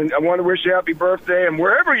time, and I want to wish you happy birthday. And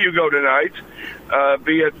wherever you go tonight,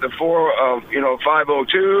 be it the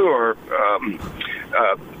 502 or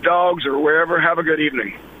Dogs or wherever, have a good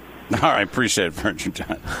evening. All right, appreciate it, Furniture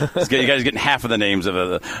John. You guys getting half of the names of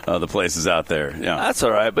the places out there. Yeah, that's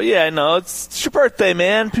all right. But yeah, no, it's your birthday,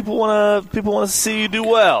 man. People want to see you do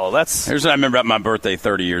well. Here's what I remember about my birthday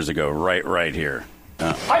 30 years ago. Right here.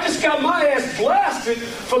 I just got my ass blasted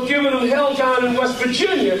for giving them hell down in West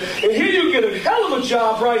Virginia, and here you get a hell of a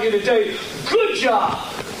job right here today. Good job.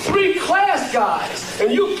 3 class guys,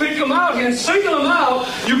 and you pick them out here and single them out.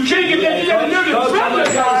 You can't get that. You got to near the threat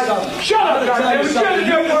the guy. Shut up, goddamn! You got to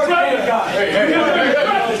near the threat the guy.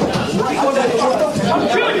 I'm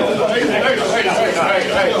killing you.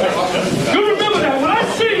 You remember that when I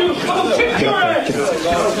see you, I'm gonna kick your ass.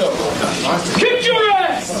 Kick your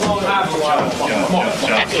ass. Come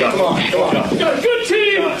on. You got a good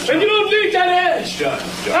team, and you don't need that edge.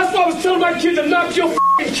 That's why I was telling my kid to knock your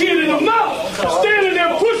kid in the mouth, standing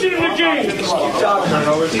there pushing in the game.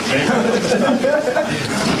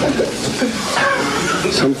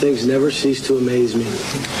 Some things never cease to amaze me.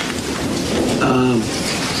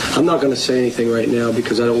 I'm not going to say anything right now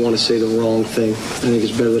because I don't want to say the wrong thing. I think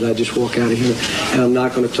it's better that I just walk out of here. And I'm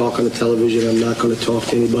not going to talk on the television. I'm not going to talk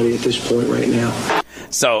to anybody at this point right now.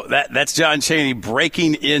 So that's John Chaney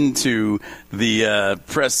breaking into the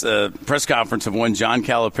press conference of one John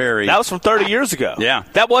Calipari. That was from 30 years ago. Yeah.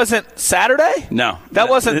 That wasn't Saturday? No. That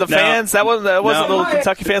wasn't the fans? That wasn't the little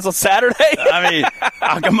Kentucky fans on Saturday? I mean,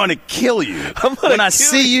 I'm going to kill you. When I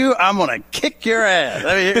see you, I'm going to kick your ass.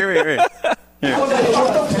 I mean, here. You remember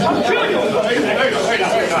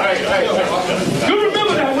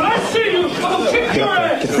that. When I see you, I'm going to kick your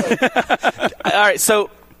ass. All right,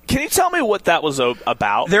 so can you tell me what that was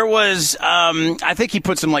about? There was, I think he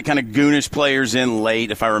put some like kind of goonish players in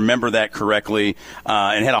late, if I remember that correctly,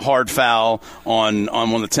 and had a hard foul on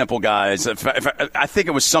one of the Temple guys. I think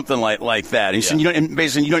it was something like that. He said, you don't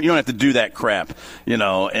have to do that crap,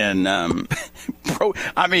 and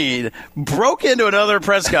broke into another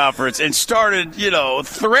press conference and started,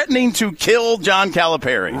 threatening to kill John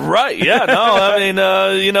Calipari. Right? Yeah. No. I mean,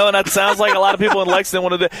 and that sounds like a lot of people in Lexington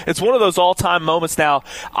wanted to. It's one of those all-time moments now.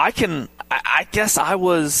 I guess I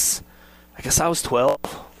was 12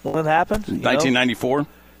 when it happened. 1994?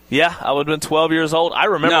 Yeah, I would have been 12 years old. I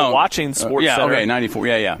remember watching Sports Center. Okay, 94.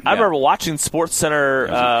 Yeah. I remember watching Sports Center.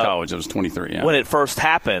 I was in college. I was 23, yeah. When it first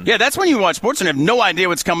happened. Yeah, that's when you watch Sports Center and have no idea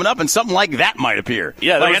what's coming up, and something like that might appear.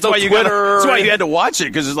 Yeah, that's why you had to watch it,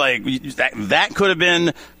 because it's like that could have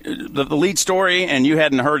been the lead story, and you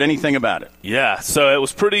hadn't heard anything about it. Yeah, so it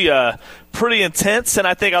was pretty intense, and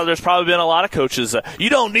I think there's probably been a lot of coaches. You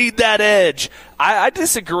don't need that edge. I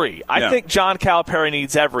disagree. I think John Calipari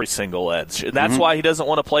needs every single edge. And that's why he doesn't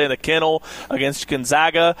want to play in the kennel against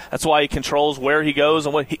Gonzaga. That's why he controls where he goes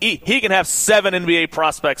and what he can have 7 NBA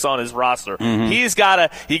prospects on his roster. He got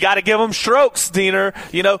to give them strokes, Deener.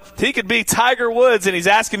 He could be Tiger Woods, and he's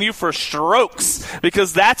asking you for strokes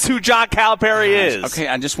because that's who John Calipari is. Okay,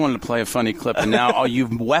 I just wanted to play a funny clip, and now you've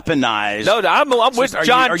weaponized. No, I'm with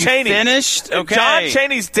John Chaney. Are you finished? Okay. John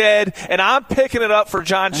Chaney's dead, and I'm picking it up for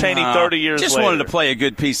John Chaney 30 years just later. Wanted to play a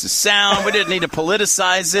good piece of sound. We didn't need to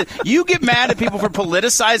politicize it. You get mad at people for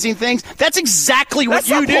politicizing things. That's exactly what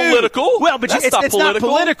you do. That's not political. Well, but it's not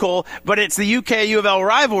political, but it's the UK-U of L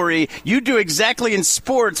rivalry. You do exactly in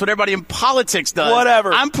sports what everybody in politics does.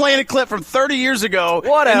 Whatever. I'm playing a clip from 30 years ago.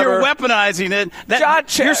 Whatever. And you're weaponizing it.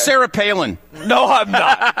 You're Sarah Palin. No, I'm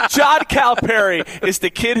not. John Calipari is the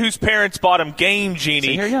kid whose parents bought him Game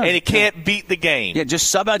Genie, and he can't beat the game. Yeah, just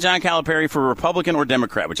sub out John Calipari for Republican or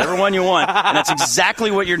Democrat, whichever one you want, and that's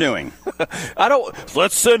exactly what you're doing.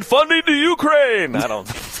 Let's send funding to Ukraine. I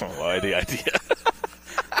don't know any idea.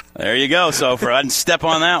 There you go, Sofer. I didn't step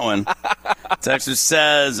on that one. Texas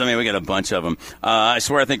says, we got a bunch of them. I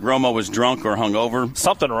swear I think Romo was drunk or hungover.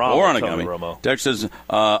 Something wrong or with on a gummy. Romo. Texas says,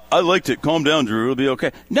 I liked it. Calm down, Drew. It'll be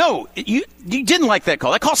okay. No, you didn't like that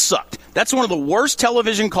call. That call sucked. That's one of the worst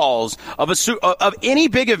television calls of any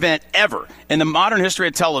big event ever in the modern history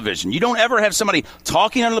of television. You don't ever have somebody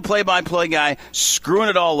talking under the play-by-play guy, screwing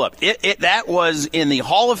it all up. That was in the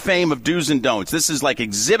Hall of Fame of do's and don'ts. This is like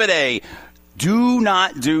Exhibit A. Do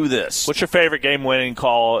not do this. What's your favorite game-winning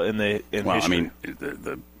call in history?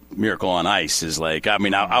 The Miracle on Ice is like.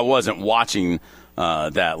 I wasn't watching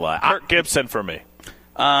that live. Kirk Gibson for me.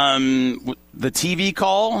 The TV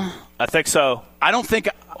call. I think so. I don't think.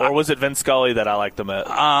 Or was it Vince Scully that I liked the most?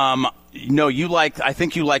 No, I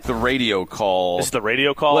think you like the radio call. Is the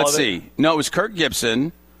radio call? Let's see. No, it was Kirk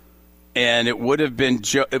Gibson. And it would have been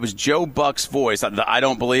it was Joe Buck's voice. I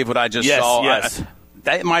don't believe what I just saw. Yes.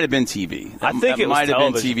 That might have been TV. I think it might have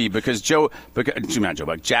been TV because not Joe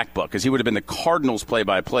Buck, Jack Buck, because he would have been the Cardinals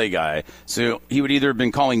play-by-play guy. So he would either have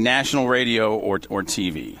been calling national radio or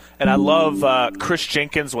TV. And I love Chris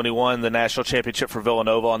Jenkins when he won the national championship for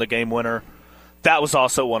Villanova on the game winner. That was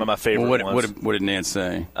also one of my favorite ones. What did Nance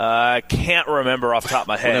say? I can't remember off the top of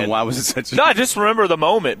my head. Well, then why was it such? No, I just remember the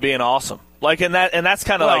moment being awesome. And that's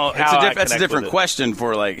kind of like how that's a different question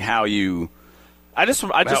for like how you. I just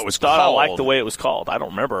thought I liked the way it was called. I don't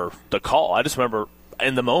remember the call. I just remember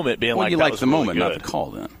in the moment being you like the moment, really not the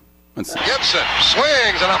call. Then Gibson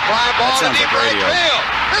swings and a fly ball to deep right field.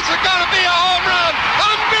 This is going to be a home run.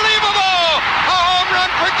 Unbelievable! A home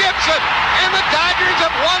run for Gibson, and the Dodgers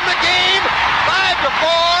have won the game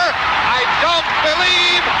 5-4. I don't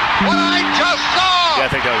believe what I just saw. Yeah,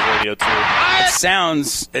 I think that was radio too.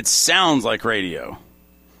 It sounds like radio.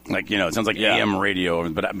 Like, it sounds like AM radio,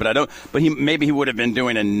 but I don't. But maybe he would have been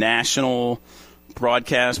doing a national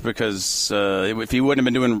broadcast because if he wouldn't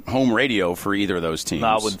have been doing home radio for either of those teams. No,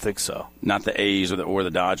 I wouldn't think so. Not the A's or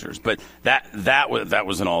the Dodgers, but that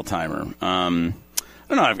was an all-timer.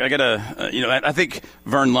 I don't know. I got to, I think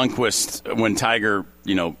Vern Lundquist, when Tiger,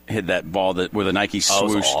 hit that ball with a Nike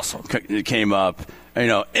swoosh, awesome. It came up.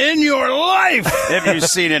 In your life, have you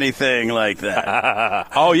seen anything like that?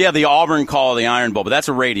 Oh yeah, the Auburn call, the Iron Bowl, but that's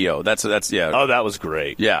a radio. That's yeah. Oh, that was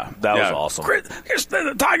great. Yeah, that was awesome.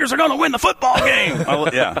 The Tigers are going to win the football game.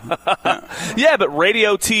 Yeah, but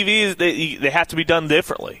radio, TV, they have to be done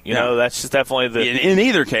differently. You know, that's just definitely In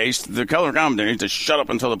either case, the color commentator needs to shut up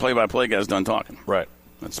until the play-by-play guy's done talking. Right.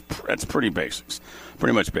 That's pretty basics,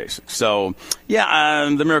 pretty much basics. So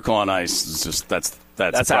the Miracle on Ice is just that's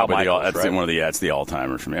probably it's the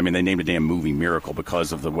all-timer for me. I mean, they named a damn movie Miracle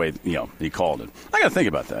because of the way he called it. I got to think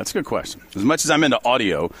about that. That's a good question. As much as I'm into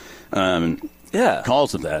audio,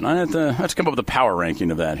 calls of that, I have to come up with a power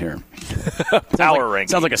ranking of that here. Ranking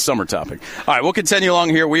sounds like a summer topic. All right, we'll continue along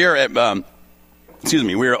here. We are at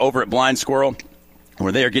we are over at Blind Squirrel,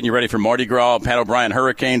 where they are getting you ready for Mardi Gras. Pat O'Brien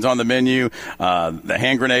Hurricanes on the menu. The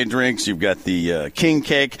hand grenade drinks. You've got the king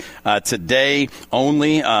cake today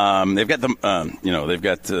only. They've got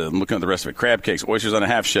I'm looking at the rest of it. Crab cakes, oysters on a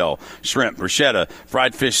half shell, shrimp, bruschetta,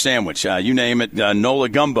 fried fish sandwich. You name it. Nola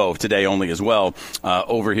gumbo today only as well.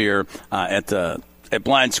 Over here at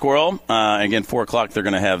Blind Squirrel. Again, 4 o'clock, they're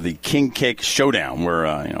going to have the King Cake Showdown, where,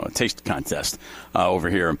 a taste contest over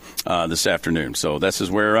here this afternoon. So this is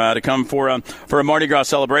where to come for a Mardi Gras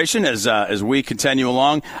celebration as we continue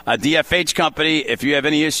along. DFH Company, if you have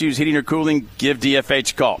any issues heating or cooling, give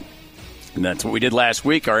DFH a call. And that's what we did last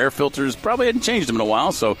week. Our air filters probably hadn't changed them in a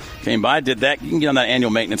while, so came by, did that. You can get on that annual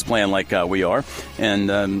maintenance plan like we are. And,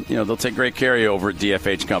 they'll take great care of you over at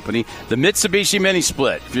DFH Company. The Mitsubishi Mini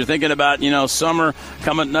Split. If you're thinking about, summer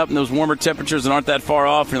coming up and those warmer temperatures that aren't that far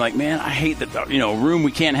off, and you're like, man, I hate that, room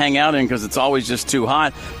we can't hang out in because it's always just too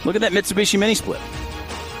hot. Look at that Mitsubishi Mini Split.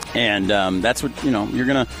 And that's what, you're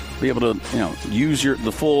going to be able to, use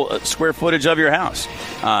the full square footage of your house.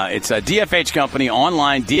 It's a DFH Company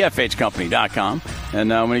online, dfhcompany.com. And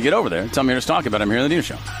when you get over there, tell me who to talk about. I'm here on the Deener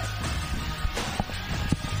Show.